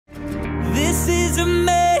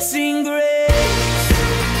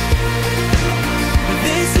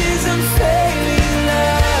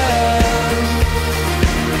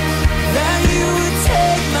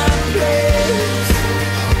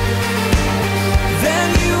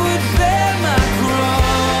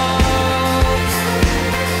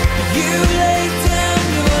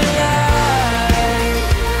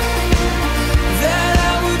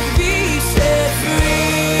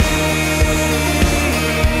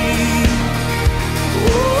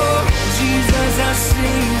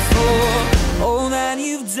me for all that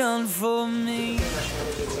you've done for me.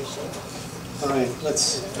 All right,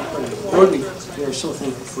 let's pray. Lord, we are so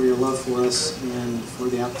thankful for your love for us and for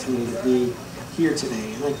the opportunity to be here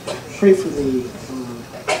today. And I pray for the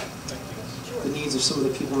needs of some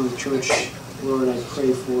of the people in the church. Lord, I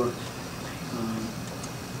pray for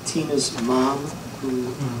Tina's mom,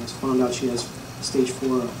 who has found out she has stage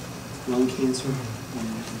 4 lung cancer. And I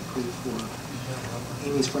pray for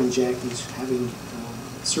Amy's friend Jack, who's having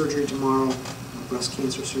surgery tomorrow, breast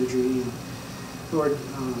cancer surgery. And Lord,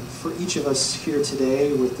 for each of us here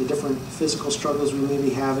today with the different physical struggles we may be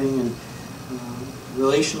having and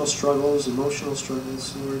relational struggles, emotional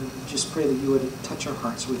struggles, Lord, I just pray that you would touch our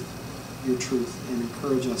hearts with your truth and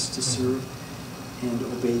encourage us to serve and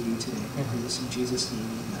obey you today. I pray this in Jesus' name,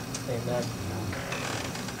 amen. Amen.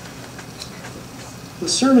 The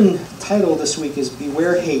sermon title this week is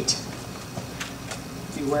Beware Hate.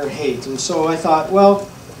 Beware Hate. And so I thought, well,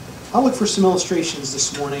 I'll look for some illustrations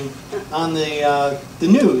this morning on the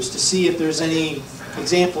news to see if there's any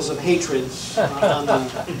examples of hatred on the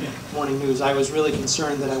morning news. I was really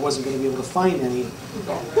concerned that I wasn't going to be able to find any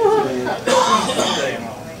today.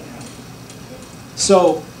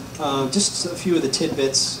 So, just a few of the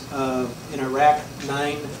tidbits. In Iraq,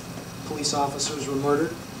 9 police officers were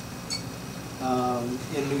murdered.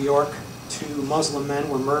 In New York, 2 Muslim men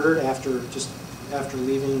were murdered after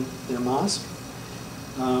leaving their mosque.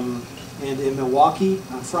 And in Milwaukee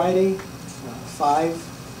on Friday, 5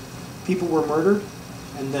 people were murdered,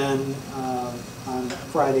 and then on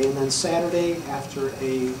Friday, and then Saturday, after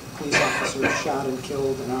a police officer shot and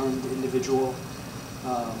killed an armed individual,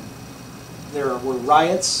 there were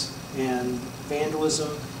riots and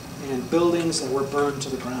vandalism and buildings that were burned to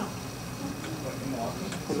the ground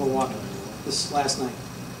in Milwaukee this last night,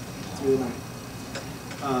 through the night.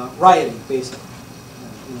 Rioting, basically,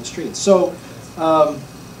 in the streets. So,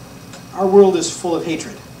 our world is full of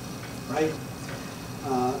hatred, right?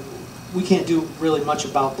 We can't do really much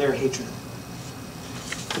about their hatred.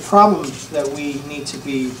 The problem that we need to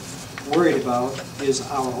be worried about is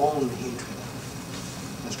our own hatred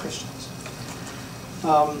as Christians.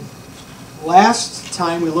 Last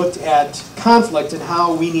time we looked at conflict and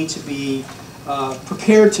how we need to be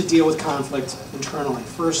prepared to deal with conflict internally.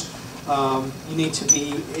 First, you need to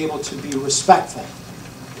be able to be respectful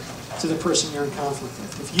to the person you're in conflict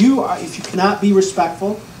with. If you cannot be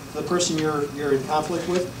respectful to the person you're in conflict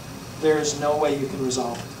with, there's no way you can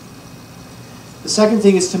resolve it. The second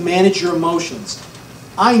thing is to manage your emotions.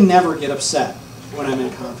 I never get upset when I'm in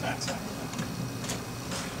conflict.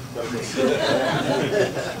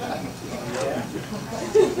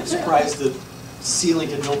 I'm surprised the ceiling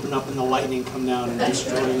didn't open up and the lightning come down and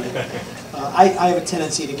destroy me. I have a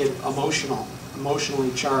tendency to get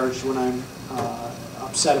emotionally charged when I'm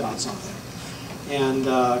upset about something, and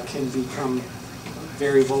can become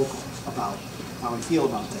very vocal about how I feel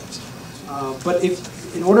about things. But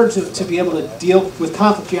in order to be able to deal with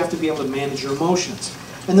conflict, you have to be able to manage your emotions.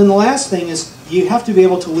 And then the last thing is you have to be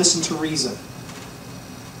able to listen to reason.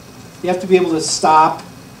 You have to be able to stop,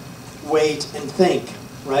 wait, and think,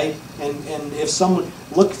 right? And if someone,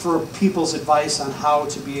 look for people's advice on how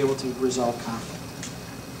to be able to resolve conflict.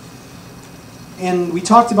 And we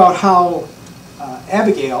talked about how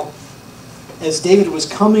Abigail, as David was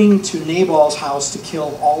coming to Nabal's house to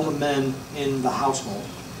kill all the men in the household,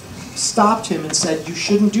 stopped him and said, you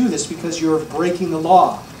shouldn't do this because you're breaking the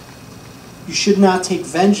law. You should not take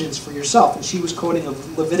vengeance for yourself. And she was quoting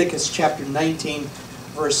Leviticus chapter 19,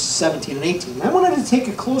 verse 17 and 18. And I wanted to take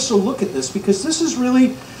a closer look at this because this is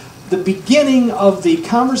really the beginning of the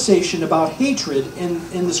conversation about hatred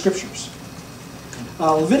in the Scriptures.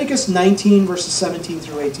 Leviticus 19, verses 17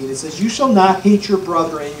 through 18, it says, you shall not hate your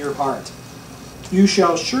brother in your heart. You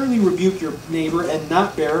shall surely rebuke your neighbor and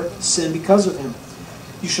not bear sin because of him.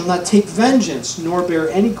 You shall not take vengeance, nor bear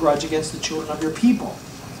any grudge against the children of your people.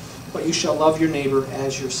 But you shall love your neighbor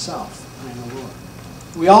as yourself. I am the Lord.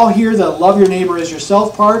 We all hear the love your neighbor as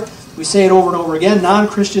yourself part. We say it over and over again.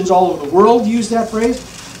 Non-Christians all over the world use that phrase.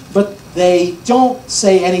 But they don't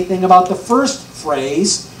say anything about the first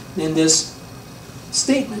phrase in this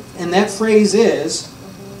statement. And that phrase is,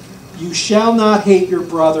 you shall not hate your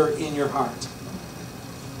brother in your heart.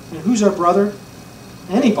 And who's our brother?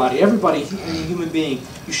 Anybody, everybody, any human being.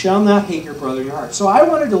 You shall not hate your brother in your heart. So I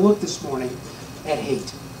wanted to look this morning at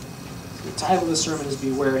hate. The title of the sermon is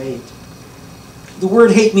Beware Hate. The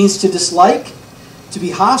word hate means to dislike, to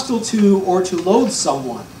be hostile to, or to loathe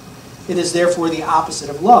someone. It is therefore the opposite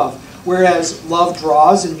of love. Whereas love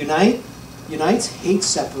draws and unites, hate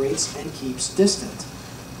separates and keeps distant.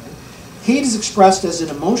 Hate is expressed as an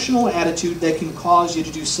emotional attitude that can cause you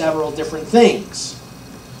to do several different things.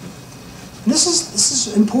 This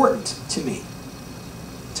is important to me,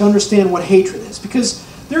 to understand what hatred is, because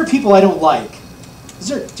there are people I don't like.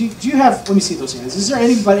 Do you have, let me see those hands. Is there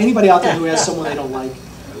anybody out there who has someone they don't like?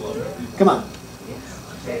 Come on.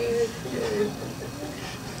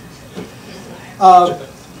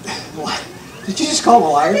 Did you just call him a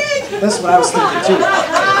liar? That's what I was thinking too.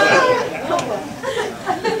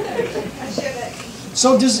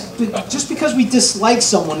 So just because we dislike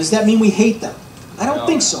someone, does that mean we hate them? I don't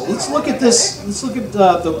think so. Let's look at this. Let's look at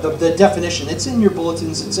the definition. It's in your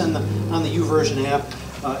bulletins. It's on the YouVersion app,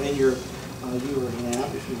 in your YouVersion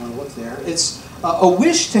app, if you want to look there. It's a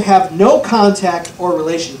wish to have no contact or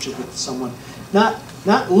relationship with someone, not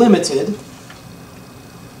limited,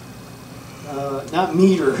 not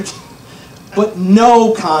metered, but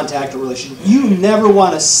no contact or relation. You never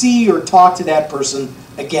want to see or talk to that person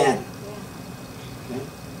again. Okay?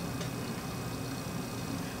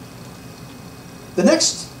 The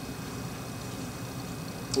next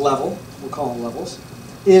level, we'll call them levels,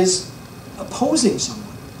 is opposing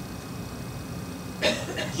someone.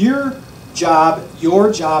 Your job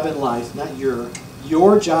in life, not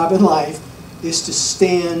your job in life is to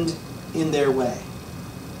stand in their way.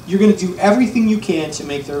 You're going to do everything you can to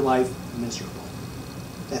make their life miserable.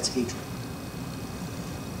 That's hatred.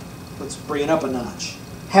 Let's bring it up a notch.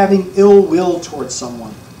 Having ill will towards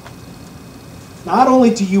someone. Not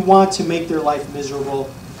only do you want to make their life miserable,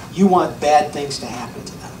 you want bad things to happen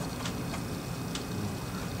to them.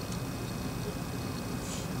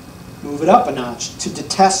 Move it up a notch. To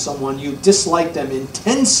detest someone, you dislike them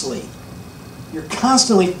intensely. You're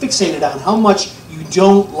constantly fixated on how much you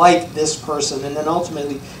don't like this person, and then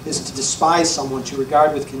ultimately is to despise someone, to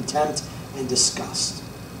regard with contempt and disgust.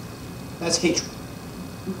 That's hatred.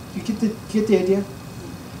 You get the idea?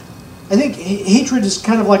 I think hatred is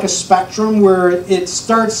kind of like a spectrum where it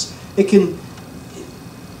starts,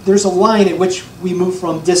 there's a line at which we move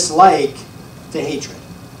from dislike to hatred.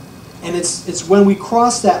 And it's when we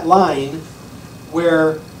cross that line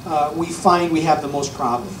where we find we have the most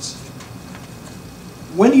problems.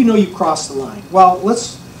 When do you know you crossed the line? Well,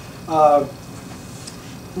 let's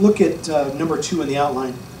look at number 2 in the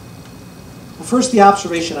outline. Well, first, the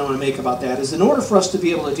observation I want to make about that is in order for us to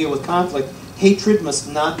be able to deal with conflict, hatred must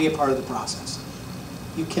not be a part of the process.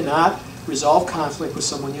 You cannot resolve conflict with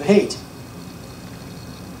someone you hate.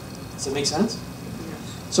 Does that make sense?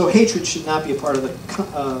 So hatred should not be a part of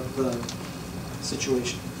the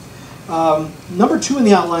situation. Number 2 in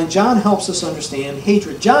the outline, John helps us understand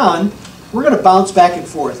hatred. John, we're going to bounce back and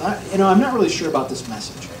forth. I'm not really sure about this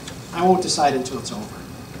message. I won't decide until it's over.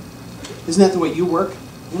 Isn't that the way you work?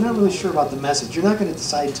 You're not really sure about the message. You're not going to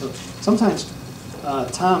decide until... Sometimes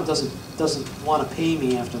Tom doesn't want to pay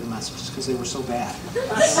me after the messages because they were so bad.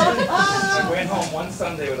 I went home one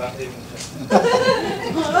Sunday without paying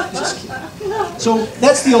Just kidding. So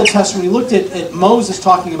that's the Old Testament. We looked at Moses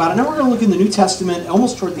talking about it. Now we're going to look in the New Testament,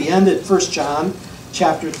 almost toward the end at 1 John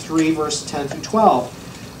chapter 3, verse 10 through 12.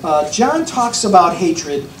 John talks about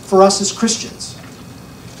hatred for us as Christians.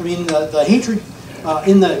 I mean, the hatred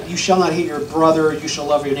in the you shall not hate your brother, you shall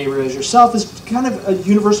love your neighbor as yourself is kind of a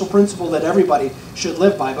universal principle that everybody should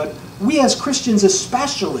live by. But we as Christians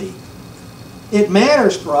especially, it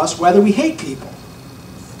matters for us whether we hate people.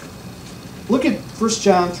 Look at 1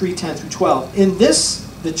 John 3, 10 through 12. In this,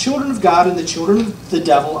 the children of God and the children of the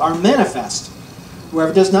devil are manifest.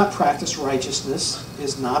 Whoever does not practice righteousness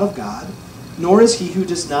is not of God, nor is he who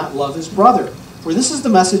does not love his brother. For this is the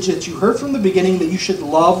message that you heard from the beginning, that you should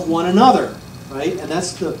love one another. Right? And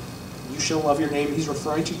that's the, you shall love your neighbor. He's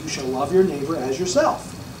referring to, you shall love your neighbor as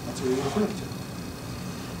yourself. That's what he's referring to.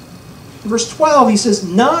 In verse 12, he says,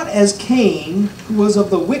 not as Cain, who was of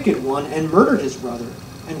the wicked one, and murdered his brother.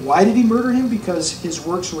 And why did he murder him? Because his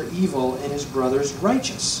works were evil and his brother's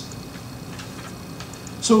righteous.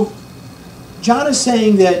 So, John is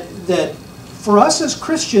saying that for us as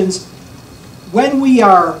Christians, when we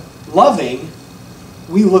are loving,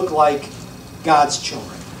 we look like God's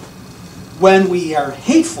children. When we are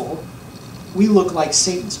hateful, we look like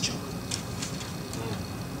Satan's children.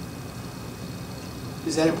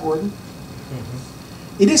 Is that important?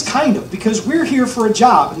 Mm-hmm. It is kind of, because we're here for a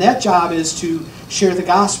job, and that job is to share the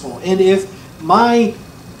gospel. And if my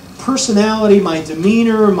personality, my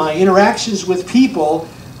demeanor, my interactions with people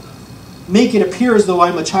make it appear as though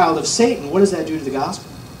I'm a child of Satan, what does that do to the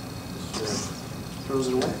gospel? Throws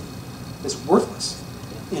it away. It's worthless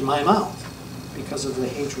in my mouth because of the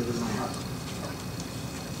hatred in my heart.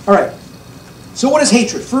 All right. So what is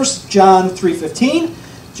hatred? 1 John 3:15.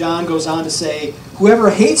 John goes on to say, whoever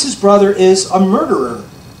hates his brother is a murderer.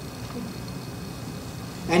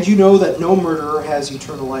 And you know that no murderer has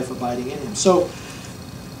eternal life abiding in him. So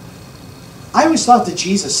always thought that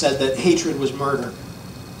Jesus said that hatred was murder.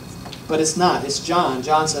 But it's not. It's John.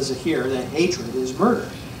 John says it here, that hatred is murder.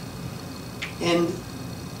 And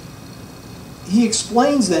he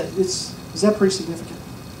explains that is that pretty significant?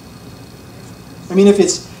 I mean,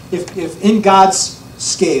 if in God's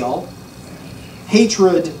scale,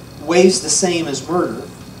 hatred weighs the same as murder,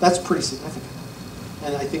 that's pretty significant.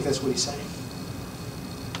 And I think that's what he's saying.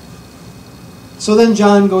 So then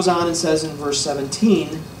John goes on and says in verse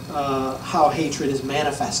 17 how hatred is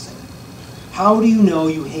manifested. How do you know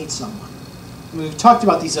you hate someone? I mean, we've talked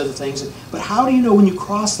about these other things, but how do you know when you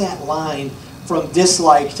cross that line from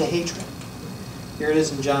dislike to hatred? Here it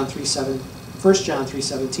is in 1 John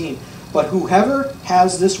 3:17. But whoever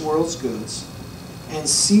has this world's goods and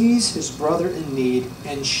sees his brother in need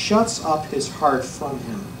and shuts up his heart from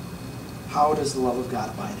him, how does the love of God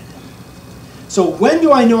abide in him? So when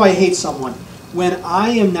do I know I hate someone? When I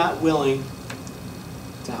am not willing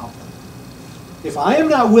to help them. If I am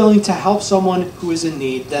not willing to help someone who is in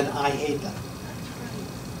need, then I hate them.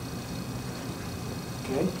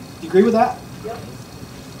 Okay? Do you agree with that? Yep.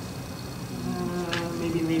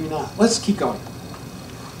 Maybe not. Let's keep going.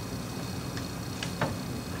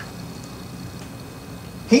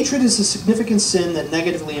 Hatred is a significant sin that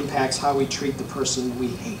negatively impacts how we treat the person we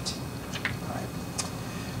hate.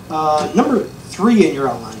 All right. Number 3 in your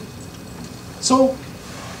outline. So,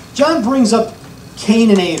 John brings up Cain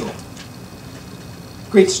and Abel.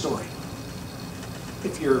 Great story.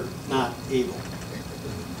 If you're not Abel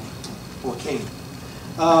or Cain.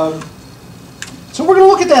 So we're going to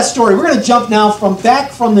look at that story. We're going to jump now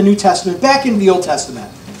back from the New Testament, back into the Old Testament.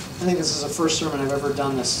 I think this is the first sermon I've ever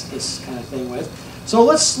done this kind of thing with. So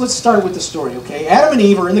let's start with the story, okay? Adam and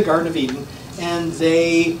Eve are in the Garden of Eden, and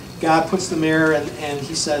God puts them there, and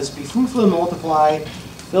he says, be fruitful and multiply,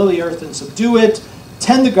 fill the earth and subdue it,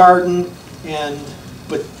 tend the garden,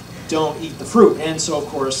 but don't eat the fruit. And so, of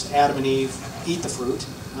course, Adam and Eve eat the fruit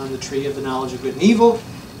on the tree of the knowledge of good and evil,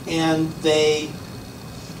 and they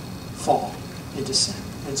fall into sin.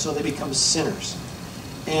 And so they become sinners.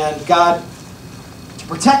 And God, to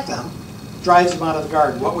protect them, drives them out of the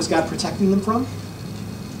garden. What was God protecting them from?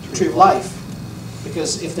 The tree of life.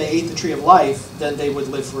 Because if they ate the tree of life, then they would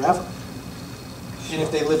live forever. And if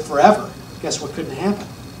they lived forever, guess what couldn't happen?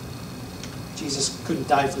 Jesus couldn't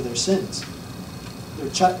die for their sins.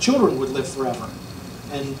 Their children would live forever.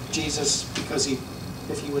 And Jesus, because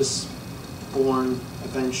if he was born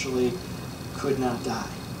eventually, could not die.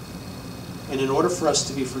 And in order for us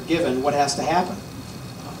to be forgiven, what has to happen?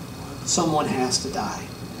 Someone has to die.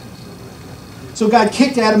 So God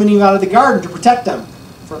kicked Adam and Eve out of the garden to protect them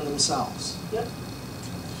from themselves. Yep.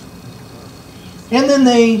 And then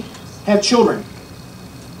they have children.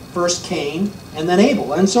 First Cain, and then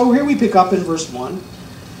Abel. And so here we pick up in verse 1.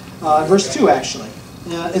 Verse 2, actually.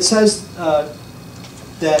 It says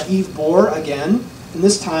that Eve bore again, and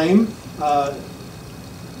this time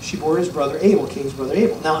she bore his brother Abel, Cain's brother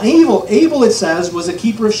Abel. Now Abel, it says, was a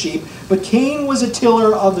keeper of sheep, but Cain was a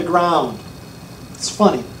tiller of the ground. It's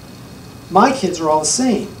funny. My kids are all the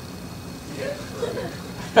same.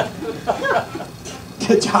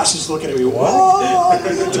 Josh is looking at me. What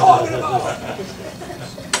are you talking about?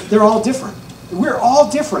 They're all different. We're all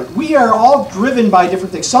different. We are all driven by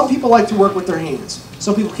different things. Some people like to work with their hands.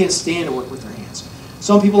 Some people can't stand to work with their hands.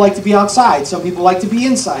 Some people like to be outside. Some people like to be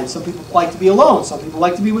inside. Some people like to be alone. Some people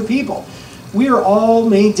like to be with people. We are all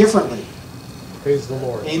made differently. Praise the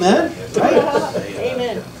Lord. Amen? Right?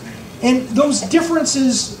 Amen. And those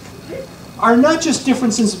differences are not just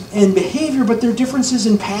differences in behavior, but they're differences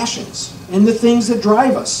in passions and the things that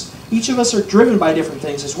drive us. Each of us are driven by different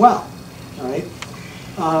things as well. All right?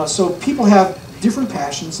 So people have different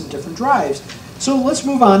passions and different drives. So let's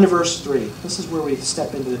move on to verse 3. This is where we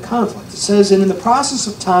step into the conflict. It says, and in the process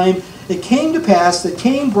of time, it came to pass that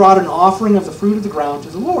Cain brought an offering of the fruit of the ground to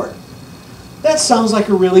the Lord. That sounds like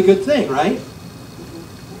a really good thing, right?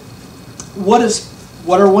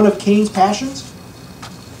 What are one of Cain's passions?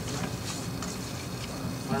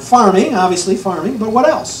 Farming, obviously farming, but what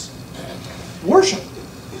else? Worship.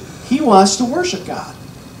 He wants to worship God.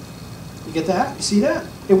 You get that? You see that?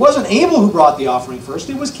 It wasn't Abel who brought the offering first.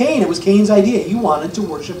 It was Cain. It was Cain's idea. He wanted to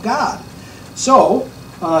worship God. So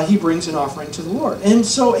he brings an offering to the Lord. And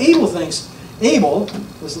so Abel,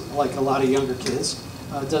 like a lot of younger kids,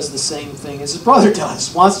 does the same thing as his brother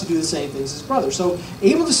does. Wants to do the same things as his brother. So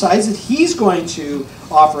Abel decides that he's going to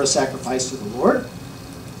offer a sacrifice to the Lord.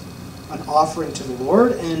 An offering to the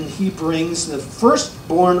Lord. And he brings the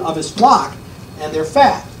firstborn of his flock and their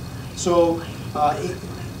fat. So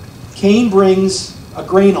Cain brings a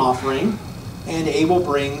grain offering, and Abel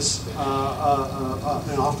brings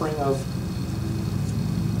an offering of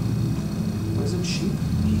What is it? Sheep?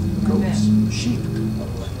 Goats? Sheep.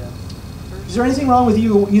 Is there anything wrong with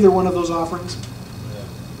either one of those offerings?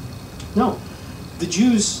 No. The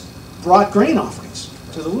Jews brought grain offerings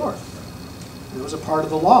to the Lord. It was a part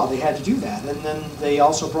of the law. They had to do that. And then they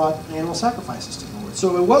also brought animal sacrifices to the Lord.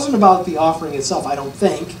 So it wasn't about the offering itself, I don't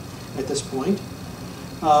think, at this point.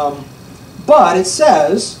 But it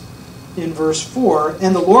says in verse 4,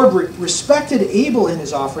 and the Lord respected Abel in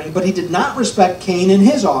his offering, but he did not respect Cain in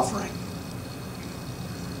his offering.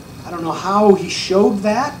 I don't know how he showed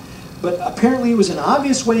that, but apparently it was an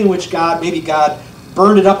obvious way in which maybe God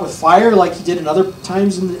burned it up with fire like he did in other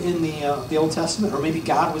times in the Old Testament, or maybe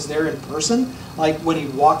God was there in person, like when he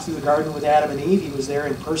walked through the garden with Adam and Eve, he was there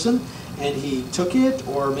in person and he took it,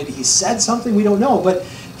 or maybe he said something, we don't know, but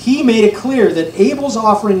he made it clear that Abel's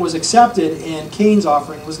offering was accepted and Cain's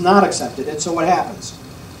offering was not accepted. And so what happens?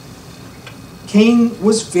 Cain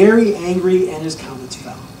was very angry and his countenance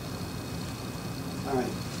fell. All right.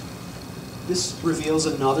 This reveals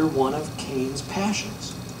another one of Cain's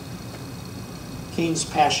passions. Cain's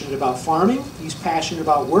passionate about farming. He's passionate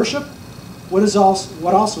about worship. What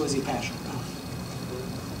also is he passionate about?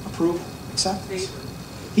 Approval, acceptance.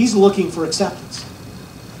 He's looking for acceptance.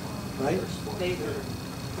 Right?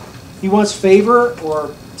 He wants favor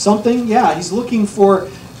or something. Yeah, he's looking for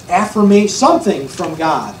affirmation, something from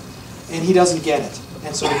God. And he doesn't get it.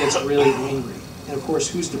 And so he gets really angry. And of course,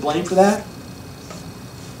 who's to blame for that?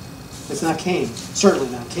 It's not Cain. Certainly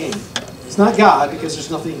not Cain. It's not God, because there's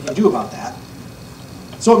nothing he can do about that.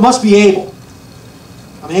 So it must be Abel.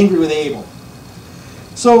 I'm angry with Abel.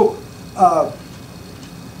 So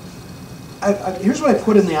here's what I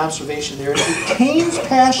put in the observation there. Cain's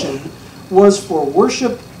passion was for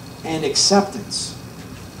worship and acceptance.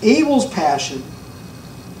 Abel's passion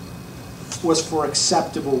was for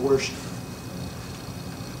acceptable worship.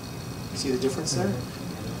 See the difference there?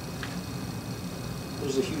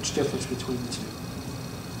 There's a huge difference between the two.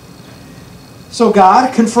 So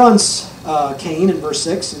God confronts Cain in verse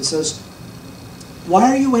 6 and says,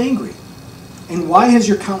 "Why are you angry? And why has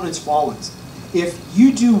your countenance fallen? If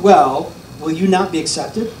you do well, will you not be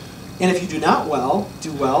accepted? And if you do not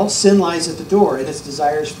do well, sin lies at the door, and its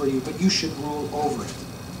desires for you, but you should rule over it."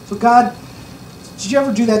 So God, did you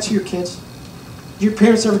ever do that to your kids? Did your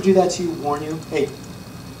parents ever do that to you, warn you? Hey,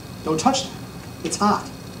 don't touch that. It's hot.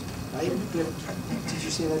 Right? Did you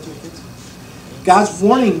say that to your kids? God's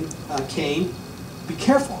warning Cain, be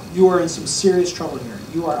careful. You are in some serious trouble here.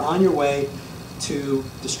 You are on your way to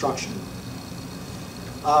destruction.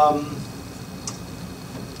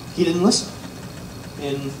 He didn't listen.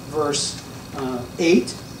 In verse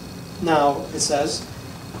 8, now it says,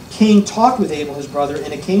 Cain talked with Abel his brother,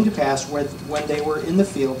 and it came to pass when they were in the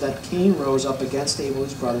field that Cain rose up against Abel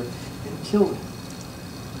his brother and killed him.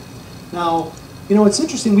 Now, it's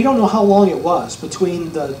interesting. We don't know how long it was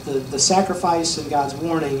between the sacrifice and God's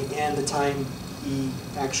warning and the time he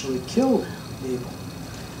actually killed Abel.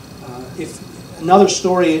 If another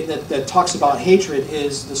story that talks about hatred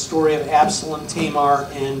is the story of Absalom, Tamar,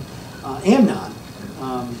 and Amnon.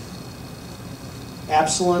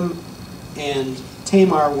 Absalom and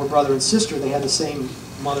Tamar were brother and sister. They had the same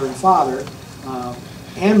mother and father.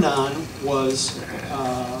 Amnon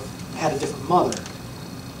had a different mother,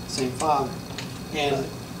 same father. And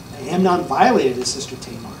Amnon violated his sister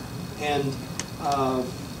Tamar. And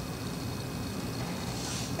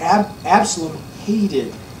Absalom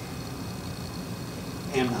hated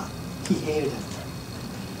Amnon. He hated him.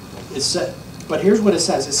 But here's what it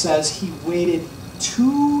says. It says he waited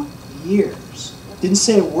 2 years. Didn't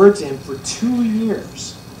say a word to him for 2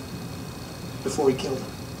 years before he killed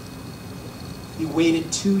him. He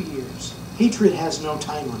waited 2 years. Hatred has no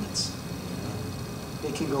time limits.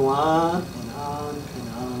 It can go on and on and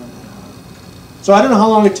on and on. So I don't know how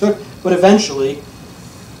long it took, but eventually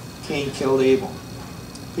Cain killed Abel.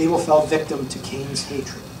 Abel fell victim to Cain's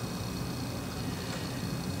hatred.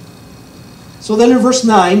 So then in verse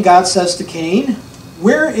 9, God says to Cain,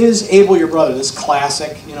 "Where is Abel your brother?" This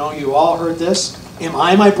classic, you all heard this. "Am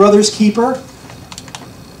I my brother's keeper?"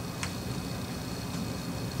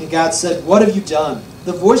 And God said, "What have you done?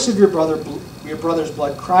 The voice of your brother's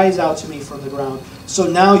blood cries out to me from the ground. So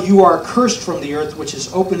now you are cursed from the earth, which has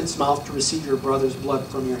opened its mouth to receive your brother's blood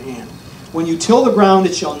from your hand. When you till the ground,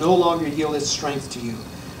 it shall no longer yield its strength to you.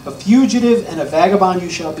 A fugitive and a vagabond you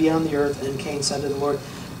shall be on the earth." And Cain said to the Lord,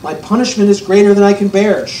 "My punishment is greater than I can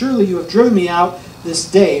bear. Surely you have driven me out this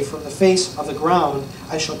day from the face of the ground.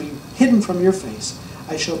 I shall be hidden from your face.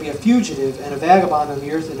 I shall be a fugitive and a vagabond on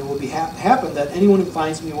the earth, and it will happen that anyone who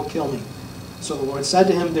finds me will kill me." So the Lord said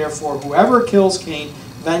to him, "Therefore, whoever kills Cain,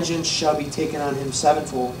 vengeance shall be taken on him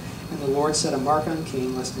sevenfold. And the Lord set a mark on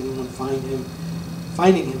Cain, lest anyone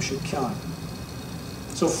finding him should kill him.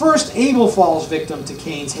 So first Abel falls victim to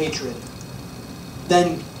Cain's hatred.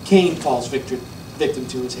 Then Cain falls victim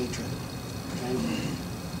to his hatred. Okay?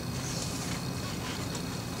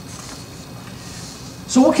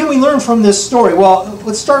 So what can we learn from this story? Well,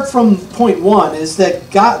 let's start from point one, is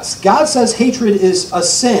that God says hatred is a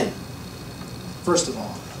sin, first of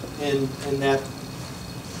all, in that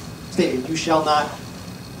statement. You shall not.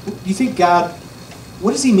 You think God,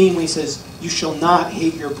 what does he mean when he says, you shall not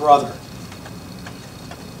hate your brother?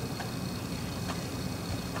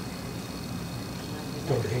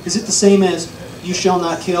 Is it the same as you shall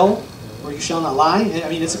not kill or you shall not lie? I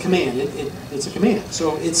mean, it's a command. It's a command.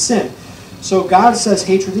 So it's sin. So God says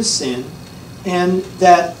hatred is sin, and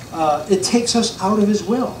that it takes us out of his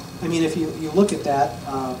will. I mean, if you look at that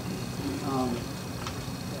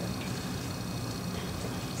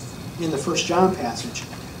in the 1 John passage,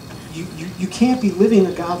 you can't be living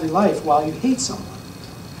a godly life while you hate someone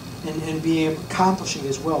and be accomplishing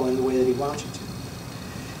his will in the way that he wants you to.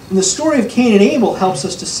 And the story of Cain and Abel helps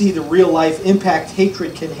us to see the real-life impact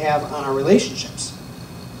hatred can have on our relationships.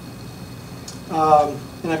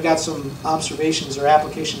 And I've got some observations or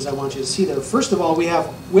applications I want you to see there. First of all, we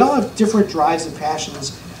all have different drives and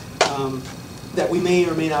passions that we may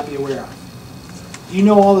or may not be aware of. Do you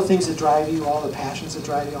know all the things that drive you, all the passions that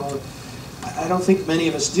drive you? I don't think many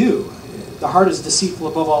of us do. The heart is deceitful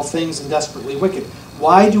above all things and desperately wicked.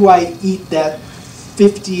 Why do I eat that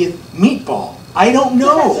 50th meatball? I don't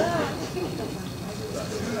know.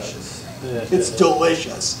 It's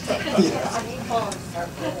delicious.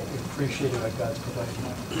 Appreciate what God's providing.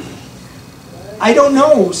 I don't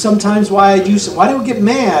know sometimes why I do so. Why do I get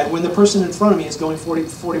mad when the person in front of me is going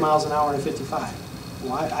 40 miles an hour and 55?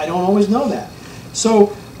 Why? I don't always know that.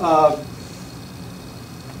 So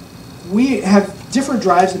we have different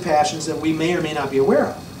drives and passions that we may or may not be aware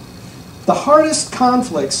of. The hardest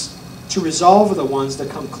conflicts to resolve are the ones that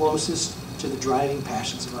come closest to the driving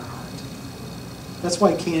passions of our heart. That's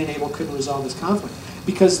why Cain and Abel couldn't resolve this conflict.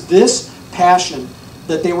 Because this passion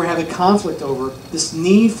that they were having conflict over, this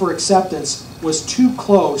need for acceptance, was too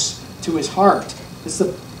close to his heart. It's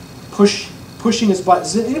the pushing his button.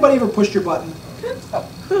 Has anybody ever pushed your button?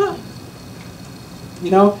 You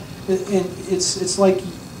know, and it's like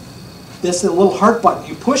this little heart button.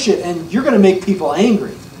 You push it, and you're going to make people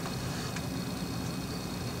angry.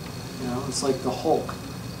 You know, it's like the Hulk.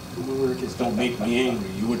 When we were kids, don't make me angry.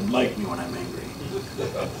 You wouldn't like me when I'm angry.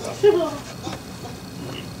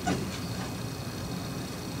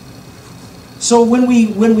 So when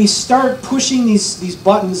we start pushing these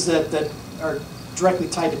buttons that are directly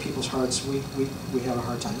tied to people's hearts, we have a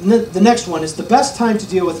hard time. And the next one is the best time to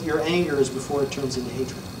deal with your anger is before it turns into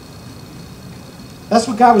hatred. That's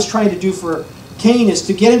what God was trying to do for Cain, is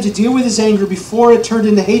to get him to deal with his anger before it turned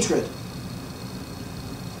into hatred.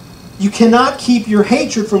 You cannot keep your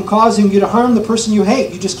hatred from causing you to harm the person you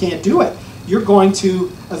hate. You just can't do it. You're going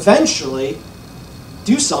to eventually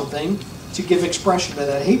do something to give expression to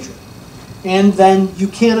that hatred. And then you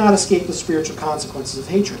cannot escape the spiritual consequences of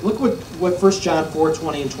hatred. Look what 1 John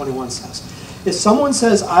 4:20 and 21 says. If someone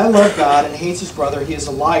says, I love God, and hates his brother, he is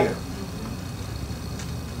a liar.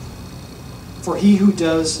 For he who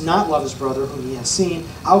does not love his brother whom he has seen,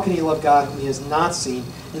 how can he love God whom he has not seen?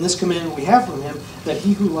 And this commandment we have from him, that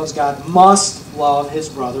he who loves God must love his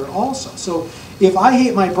brother also. So if I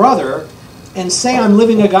hate my brother and say I'm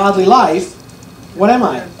living a godly life, what am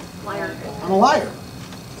I? Liar. I'm a liar.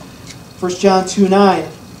 1 John 2:9,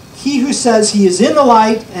 he who says he is in the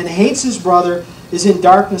light and hates his brother is in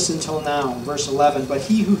darkness until now. Verse 11, but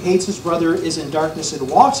he who hates his brother is in darkness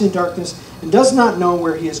and walks in darkness and does not know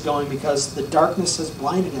where he is going because the darkness has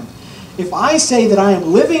blinded him. If I say that I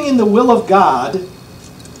am living in the will of God,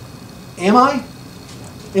 am I?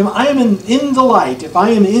 I am in the light. If I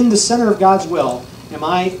am in the center of God's will, am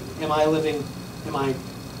I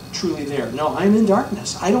truly there? No, I am in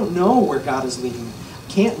darkness. I don't know where God is leading me.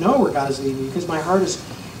 I can't know where God is leading me because my heart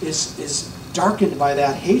is darkened by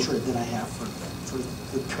that hatred that I have for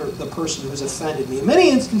the person who has offended me. In many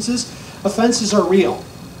instances, offenses are real.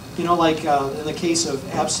 You know, like in the case of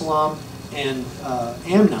Absalom and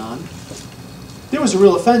Amnon, there was a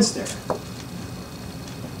real offense there.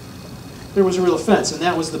 There was a real offense, and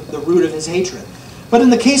that was the root of his hatred. But in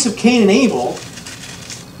the case of Cain and Abel,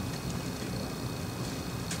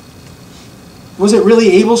 was it really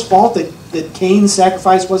Abel's fault that Cain's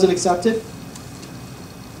sacrifice wasn't accepted?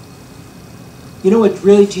 You know what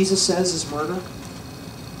really Jesus says is murder?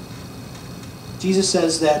 Jesus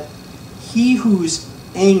says that he who's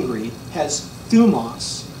angry has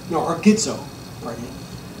thumos, or gizo, pardon me,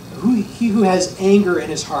 he who has anger in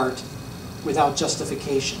his heart without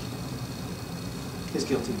justification is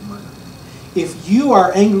guilty of murder. If you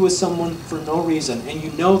are angry with someone for no reason and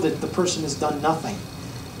you know that the person has done nothing,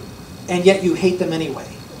 and yet you hate them anyway,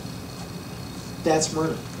 that's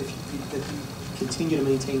murder. If you continue to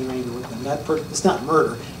maintain your anger with them, it's not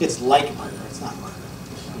murder. It's like murder. It's not murder.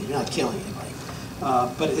 I mean, you're not killing anybody,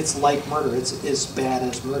 but it's like murder. It's as bad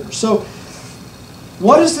as murder. So,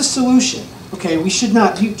 what is the solution? Okay, we should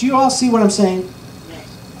not. Do you all see what I'm saying?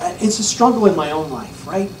 It's a struggle in my own life,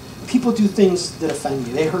 right? People do things that offend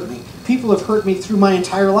me. They hurt me. People have hurt me through my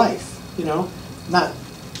entire life. You know, not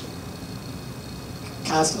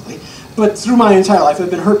constantly, but through my entire life, I've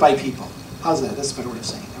been hurt by people. How's that? That's a better way of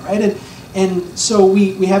saying it, right? And so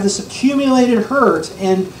we have this accumulated hurt,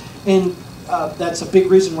 and that's a big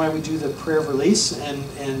reason why we do the prayer of release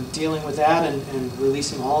and dealing with that and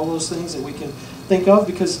releasing all those things that we can think of,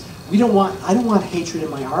 because I don't want hatred in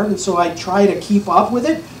my heart, and so I try to keep up with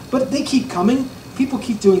it, but they keep coming. People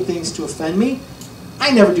keep doing things to offend me.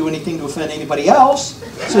 I never do anything to offend anybody else,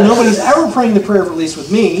 so nobody's ever praying the prayer of release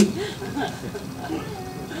with me.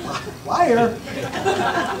 Liar.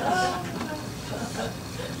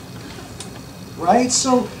 Right?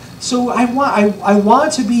 So I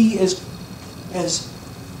want to be as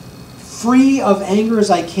free of anger as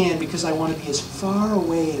I can, because I want to be as far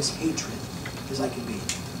away as hatred as I can be.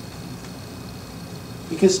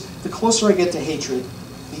 Because the closer I get to hatred,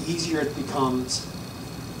 the easier it becomes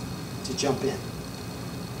to jump in,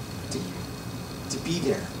 to be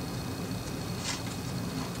there.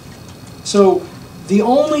 So the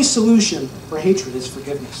only solution for hatred is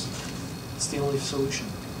forgiveness. It's the only solution.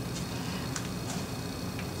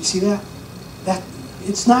 You see that?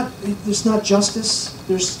 There's not justice.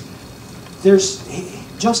 There's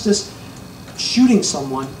justice. Shooting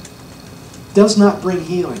someone does not bring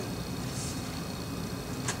healing.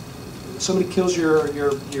 Somebody kills your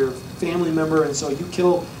family member, and so you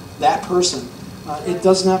kill that person. It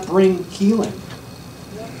does not bring healing.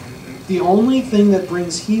 The only thing that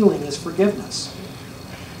brings healing is forgiveness.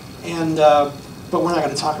 And but we're not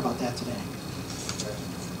going to talk about that today.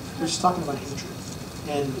 We're just talking about hatred,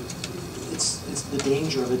 and it's the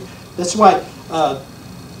danger of it. That's why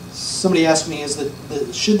somebody asked me,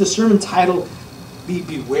 should the sermon title be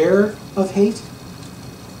 "Beware of Hate"?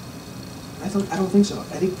 I don't think so.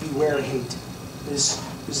 I think "Beware hate" is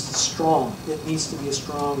strong. It needs to be a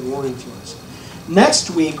strong warning to us. Next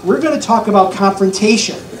week, we're going to talk about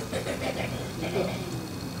confrontation.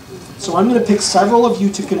 So I'm going to pick several of you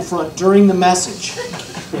to confront during the message.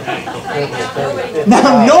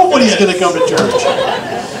 Now nobody's going to come to church.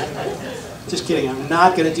 Just kidding. I'm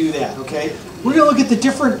not going to do that. Okay. We're going to look at the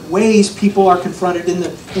different ways people are confronted in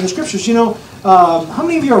the scriptures. You know, how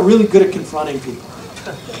many of you are really good at confronting people?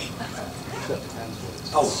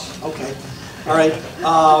 Oh, okay. All right.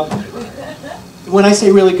 When I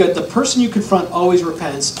say really good, the person you confront always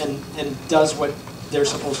repents and does what they're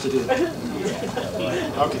supposed to do.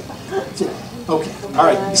 Okay. Okay. All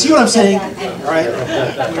right. You see what I'm saying? All right.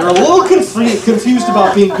 You're a little confused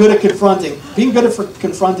about being good at confronting. Being good at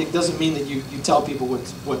confronting doesn't mean that you tell people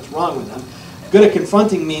what's wrong with them. Good at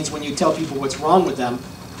confronting means when you tell people what's wrong with them,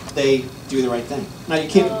 they do the right thing. Now, you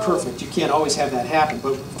can't be perfect. You can't always have that happen.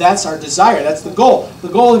 But that's our desire. That's the goal. The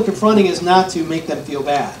goal in confronting is not to make them feel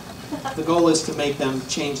bad. The goal is to make them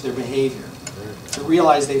change their behavior, to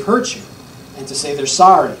realize they've hurt you, and to say they're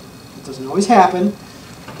sorry. It doesn't always happen,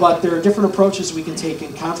 but there are different approaches we can take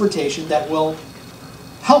in confrontation that will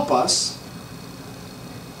help us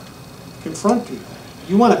confront people.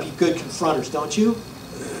 You want to be good confronters, don't you?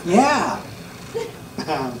 Yeah.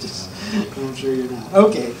 I'm sure you're not.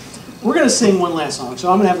 Okay, we're going to sing one last song. So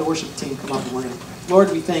I'm going to have the worship team come up and we're going to.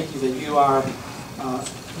 Lord, we thank you that you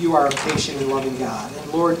are a patient and loving God.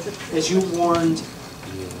 And Lord, as you warned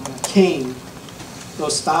Cain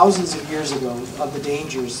those thousands of years ago of the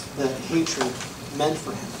dangers that hatred meant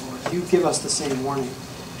for him, Lord, you give us the same warning.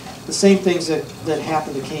 The same things that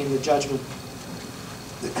happened to Cain, the judgment,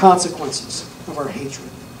 the consequences of our hatred,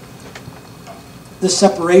 the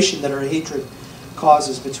separation that our hatred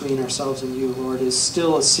causes between ourselves and you, Lord, is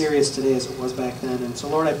still as serious today as it was back then. And so,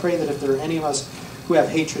 Lord, I pray that if there are any of us who have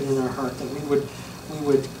hatred in our heart, that we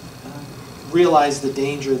would realize the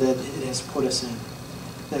danger that it has put us in,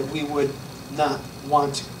 that we would not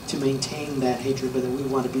want to maintain that hatred, but that we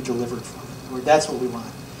want to be delivered from it. Lord, that's what we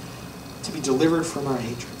want, to be delivered from our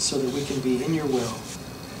hatred so that we can be in your will,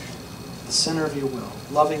 the center of your will,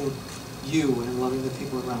 loving you and loving the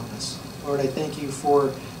people around us. Lord, I thank you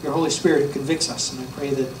for your Holy Spirit who convicts us, and I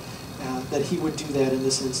pray that he would do that in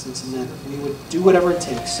this instance, and that we would do whatever it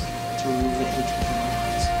takes to remove the hatred from our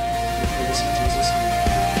hearts. I pray this in Jesus' name.